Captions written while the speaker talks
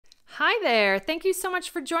Hi there! Thank you so much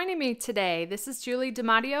for joining me today. This is Julie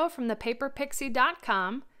DiMatteo from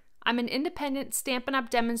thepaperpixie.com. I'm an independent Stampin' Up!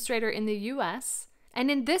 Demonstrator in the US. And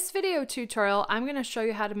in this video tutorial, I'm going to show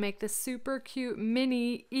you how to make this super cute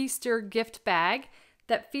mini Easter gift bag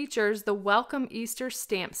that features the Welcome Easter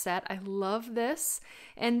stamp set. I love this.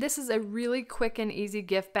 And this is a really quick and easy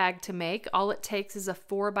gift bag to make. All it takes is a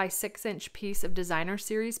 4 by 6 inch piece of designer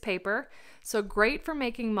series paper. So great for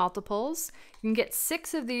making multiples. You can get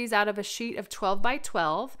 6 of these out of a sheet of 12 by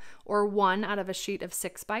 12 or 1 out of a sheet of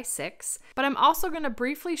 6 by 6. But I'm also going to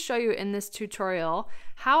briefly show you in this tutorial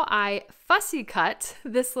how I fussy cut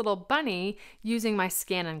this little bunny using my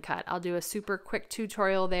ScanNCut. I'll do a super quick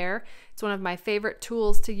tutorial there. It's one of my favorite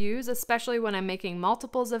tools to use, especially when I'm making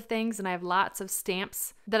multiples of things and I have lots of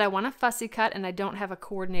stamps that I want to fussy cut and I don't have a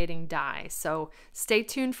coordinating die. So stay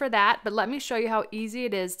tuned for that, but let me show you how easy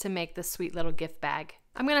it is to make this sweet little gift bag.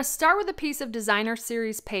 I'm going to start with a piece of designer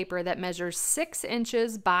series paper that measures 6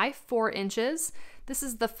 inches by 4 inches. This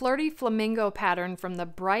is the Flirty Flamingo pattern from the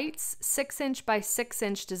Brights 6 inch by 6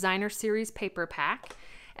 inch designer series paper pack.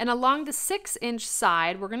 And along the 6 inch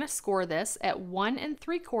side, we're going to score this at 1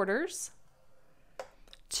 3/4,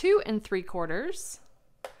 2 3/4,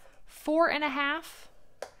 4 1/2,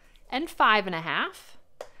 and 5 1/2.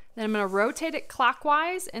 Then I'm going to rotate it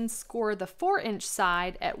clockwise and score the 4 inch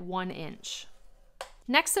side at 1 inch.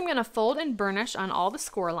 Next, I'm going to fold and burnish on all the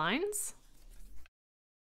score lines.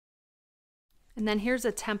 And then here's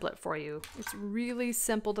a template for you. It's really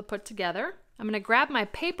simple to put together. I'm going to grab my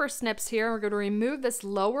paper snips here. We're going to remove this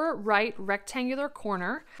lower right rectangular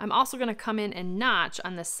corner. I'm also going to come in and notch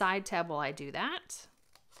on the side tab while I do that.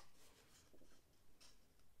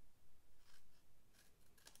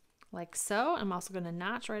 Like so. I'm also going to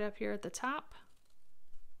notch right up here at the top.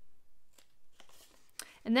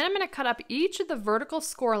 And then I'm going to cut up each of the vertical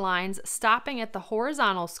score lines, stopping at the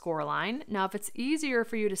horizontal score line. Now, if it's easier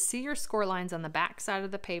for you to see your score lines on the back side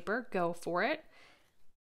of the paper, go for it.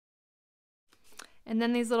 And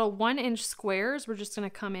then these little 1 inch squares, we're just going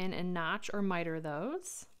to come in and notch or miter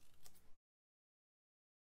those.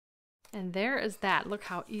 And there is that. Look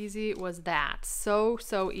how easy was that. So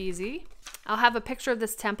easy. I'll have a picture of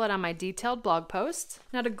this template on my detailed blog post.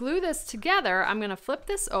 Now to glue this together, I'm going to flip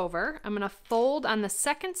this over. I'm going to fold on the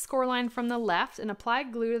second score line from the left and apply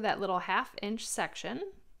glue to that little 1/2 inch section.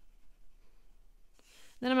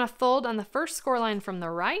 Then I'm going to fold on the first score line from the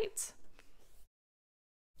right.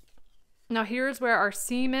 Now here's where our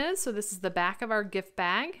seam is. So this is the back of our gift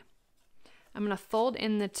bag. I'm going to fold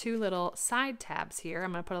in the 2 little side tabs here.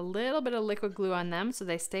 I'm going to put a little bit of liquid glue on them so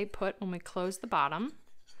they stay put when we close the bottom.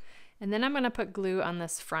 And then I'm going to put glue on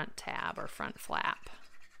this front tab or front flap.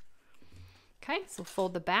 Okay, so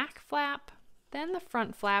fold the back flap, then the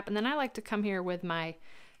front flap, and then I like to come here with my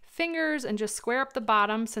fingers and just square up the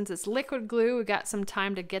bottom. Since it's liquid glue, we got some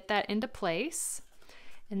time to get that into place.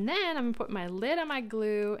 And then I'm going to put my lid on my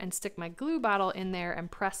glue and stick my glue bottle in there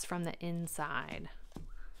and press from the inside.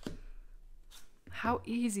 How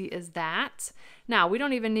easy is that? Now, we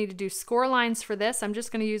don't even need to do score lines for this. I'm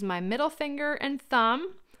just going to use my middle finger and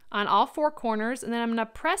thumb on all 4 corners, and then I'm going to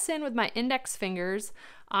press in with my index fingers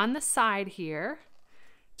on the side here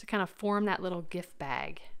to kind of form that little gift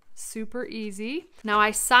bag. Super easy. Now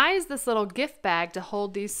I sized this little gift bag to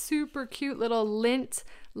hold these super cute little Lindt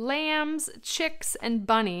lambs, chicks, and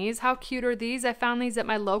bunnies. How cute are these? I found these at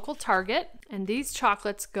my local Target, and these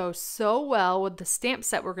chocolates go so well with the stamp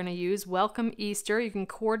set we're going to use, Welcome Easter. You can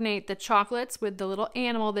coordinate the chocolates with the little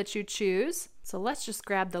animal that you choose. So let's just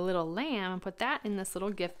grab the little lamb and put that in this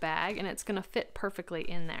little gift bag, and it's going to fit perfectly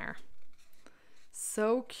in there.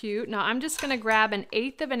 So cute. Now I'm just going to grab an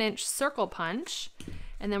 1/8 of an inch circle punch,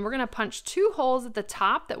 and then we're going to punch 2 holes at the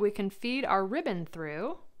top that we can feed our ribbon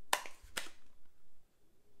through.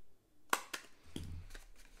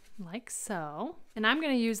 Like so. And I'm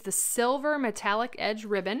going to use the silver metallic edge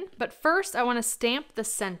ribbon, but first I want to stamp the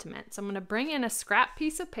sentiment. So I'm going to bring in a scrap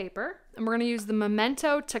piece of paper, and we're going to use the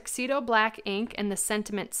Memento Tuxedo Black ink and the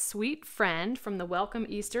sentiment Sweet Friend from the Welcome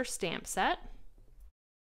Easter stamp set.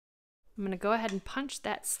 I'm going to go ahead and punch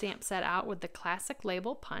that stamp set out with the classic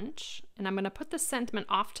label punch, and I'm going to put the sentiment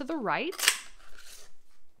off to the right.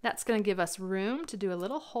 That's going to give us room to do a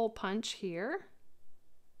little hole punch here.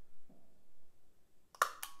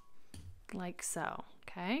 Like so,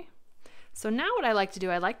 okay? So now what I like to do,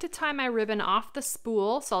 I like to tie my ribbon off the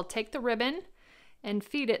spool. So I'll take the ribbon and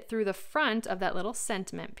feed it through the front of that little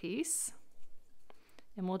sentiment piece.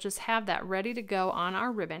 And we'll just have that ready to go on our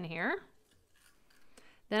ribbon here.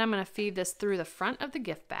 Then I'm going to feed this through the front of the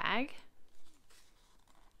gift bag.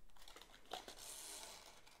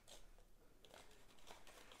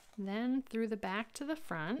 then through the back to the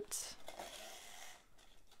front.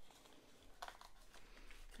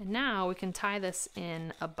 And now we can tie this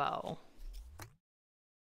in a bow.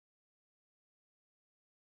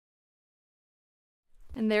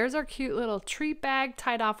 And there's our cute little treat bag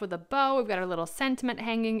tied off with a bow. We've got our little sentiment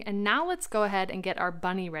hanging, and now let's go ahead and get our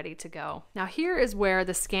bunny ready to go. Now here is where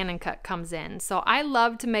the ScanNCut comes in. So I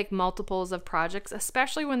love to make multiples of projects,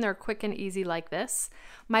 especially when they're quick and easy like this.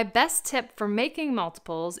 My best tip for making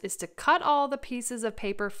multiples is to cut all the pieces of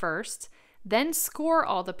paper first, then score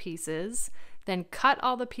all the pieces, then cut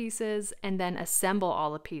all the pieces, and then assemble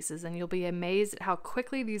all the pieces, and you'll be amazed at how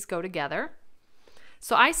quickly these go together.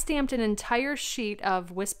 So I stamped an entire sheet of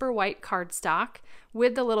Whisper White cardstock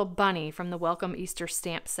with the little bunny from the Welcome Easter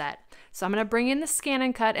stamp set. So I'm going to bring in the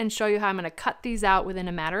ScanNCut and show you how I'm going to cut these out within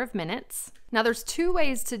a matter of minutes. Now there's two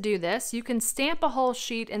ways to do this. You can stamp a whole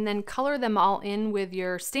sheet and then color them all in with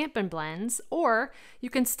your Stampin' blends, or you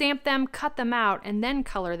can stamp them, cut them out, and then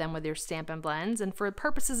color them with your Stampin' blends. And for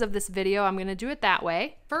purposes of this video, I'm going to do it that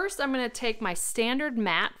way. First, I'm going to take my standard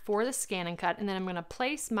mat for the ScanNCut, and then I'm going to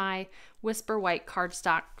place my Whisper White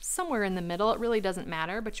cardstock somewhere in the middle. It really doesn't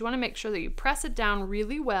matter, but you want to make sure that you press it down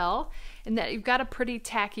really well and that you've got a pretty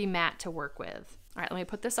tacky mat to work with. All right, let me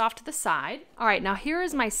put this off to the side. All right, now here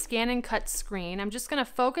is my ScanNCut screen. I'm just gonna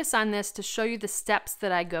focus on this to show you the steps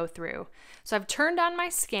that I go through. So I've turned on my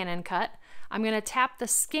ScanNCut. I'm gonna tap the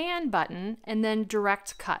scan button and then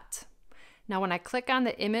direct cut. Now when I click on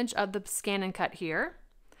the image of the ScanNCut here,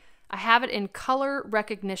 I have it in color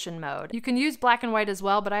recognition mode. You can use black and white as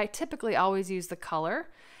well, but I typically always use the color.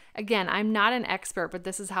 Again, I'm not an expert, but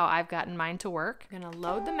this is how I've gotten mine to work. I'm gonna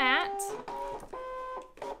load the mat,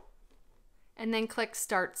 and then click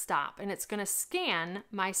Start Stop, and it's gonna scan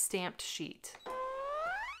my stamped sheet.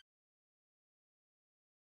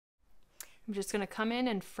 I'm just gonna come in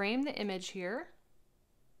and frame the image here.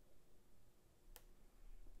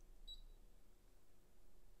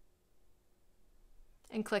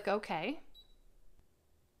 And click OK.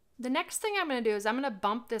 The next thing I'm gonna do is I'm gonna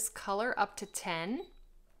bump this color up to 10,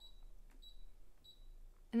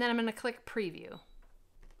 and then I'm gonna click Preview.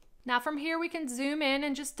 Now from here we can zoom in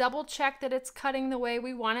and just double check that it's cutting the way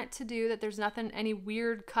we want it to do, that there's any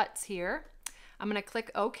weird cuts here. I'm gonna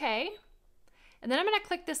click OK, and then I'm gonna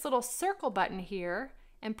click this little circle button here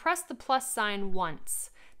and press the plus sign once.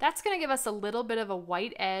 That's gonna give us a little bit of a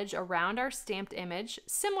white edge around our stamped image,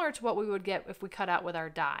 similar to what we would get if we cut out with our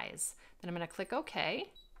dies. Then I'm gonna click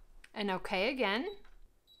OK, and OK again.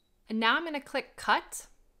 And now I'm gonna click Cut.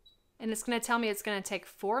 And it's going to tell me it's going to take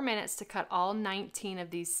 4 minutes to cut all 19 of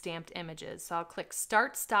these stamped images. So I'll click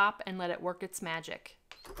Start Stop and let it work its magic.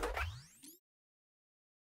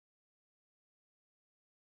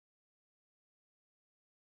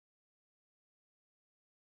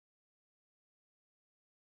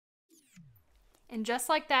 And just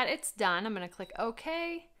like that, it's done. I'm going to click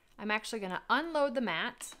OK. I'm actually going to unload the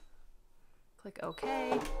mat. Click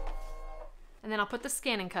OK. And then I'll put the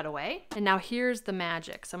ScanNCut away. And now here's the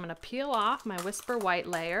magic. So I'm gonna peel off my Whisper White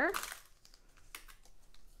layer.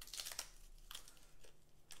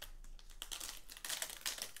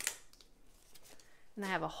 And I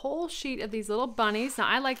have a whole sheet of these little bunnies. Now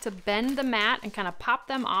I like to bend the mat and kind of pop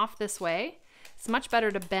them off this way. It's much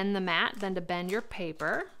better to bend the mat than to bend your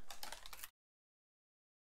paper.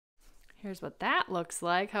 Here's what that looks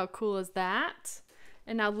like. How cool is that?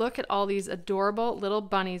 And now look at all these adorable little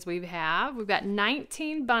bunnies we have. We've got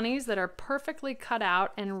 19 bunnies that are perfectly cut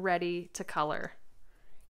out and ready to color.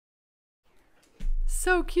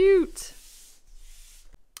 So cute.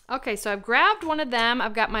 Okay, so I've grabbed one of them.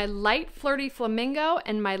 I've got my light flirty flamingo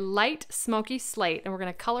and my light smoky slate, and we're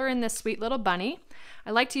gonna color in this sweet little bunny.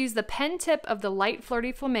 I like to use the pen tip of the light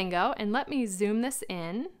flirty flamingo, and let me zoom this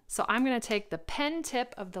in. So I'm gonna take the pen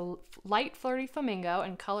tip of the light flirty flamingo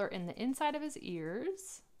and color in the inside of his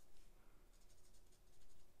ears,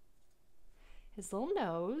 his little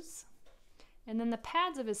nose, and then the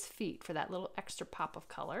pads of his feet for that little extra pop of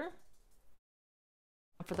color.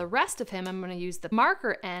 For the rest of him, I'm going to use the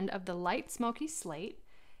marker end of the light smoky slate,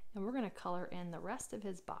 and we're going to color in the rest of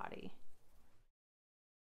his body.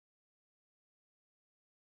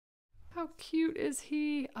 How cute is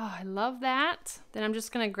he? Oh, I love that. Then I'm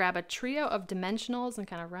just going to grab a trio of dimensionals and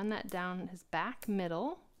kind of run that down his back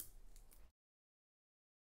middle.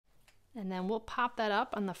 And then we'll pop that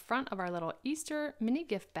up on the front of our little Easter mini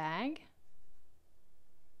gift bag.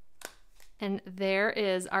 And there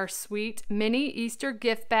is our sweet mini Easter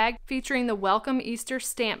gift bag featuring the Welcome Easter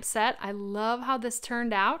stamp set. I love how this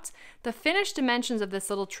turned out. The finished dimensions of this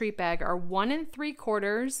little treat bag are 1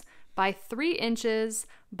 3/4 by by 3 inches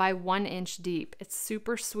by 1 inch deep. It's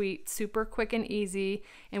super sweet, super quick and easy,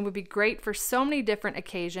 and would be great for so many different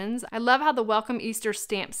occasions. I love how the Welcome Easter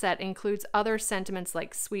stamp set includes other sentiments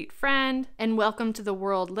like sweet friend and welcome to the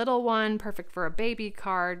world little one, perfect for a baby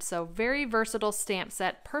card. So very versatile stamp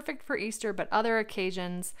set, perfect for Easter but other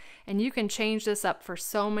occasions, and you can change this up for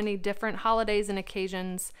so many different holidays and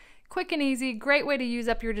occasions. Quick and easy, great way to use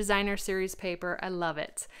up your designer series paper. I love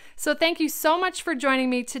it. So thank you so much for joining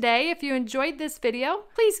me today. If you enjoyed this video,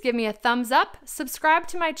 please give me a thumbs up, subscribe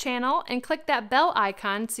to my channel, and click that bell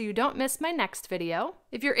icon so you don't miss my next video.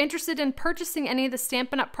 If you're interested in purchasing any of the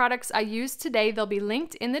Stampin' Up! Products I used today, they'll be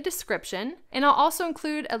linked in the description. And I'll also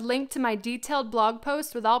include a link to my detailed blog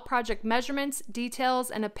post with all project measurements, details,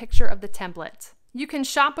 and a picture of the template. You can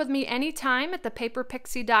shop with me anytime at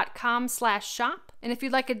thepaperpixie.com/shop. And if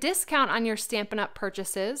you'd like a discount on your Stampin' Up!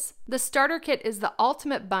 Purchases, the starter kit is the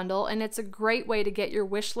ultimate bundle, and it's a great way to get your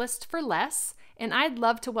wish list for less. And I'd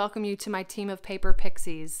love to welcome you to my team of Paper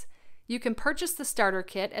Pixies. You can purchase the starter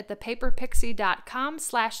kit at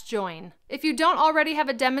thepaperpixie.com/join. If you don't already have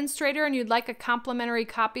a demonstrator and you'd like a complimentary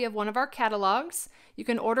copy of one of our catalogs, you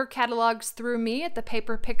can order catalogs through me at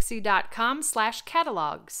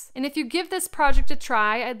thepaperpixie.com/catalogs. And if you give this project a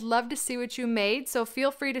try, I'd love to see what you made, so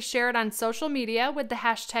feel free to share it on social media with the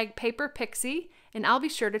hashtag #PaperPixie, and I'll be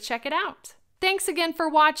sure to check it out. Thanks again for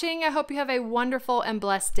watching. I hope you have a wonderful and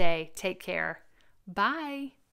blessed day. Take care. Bye.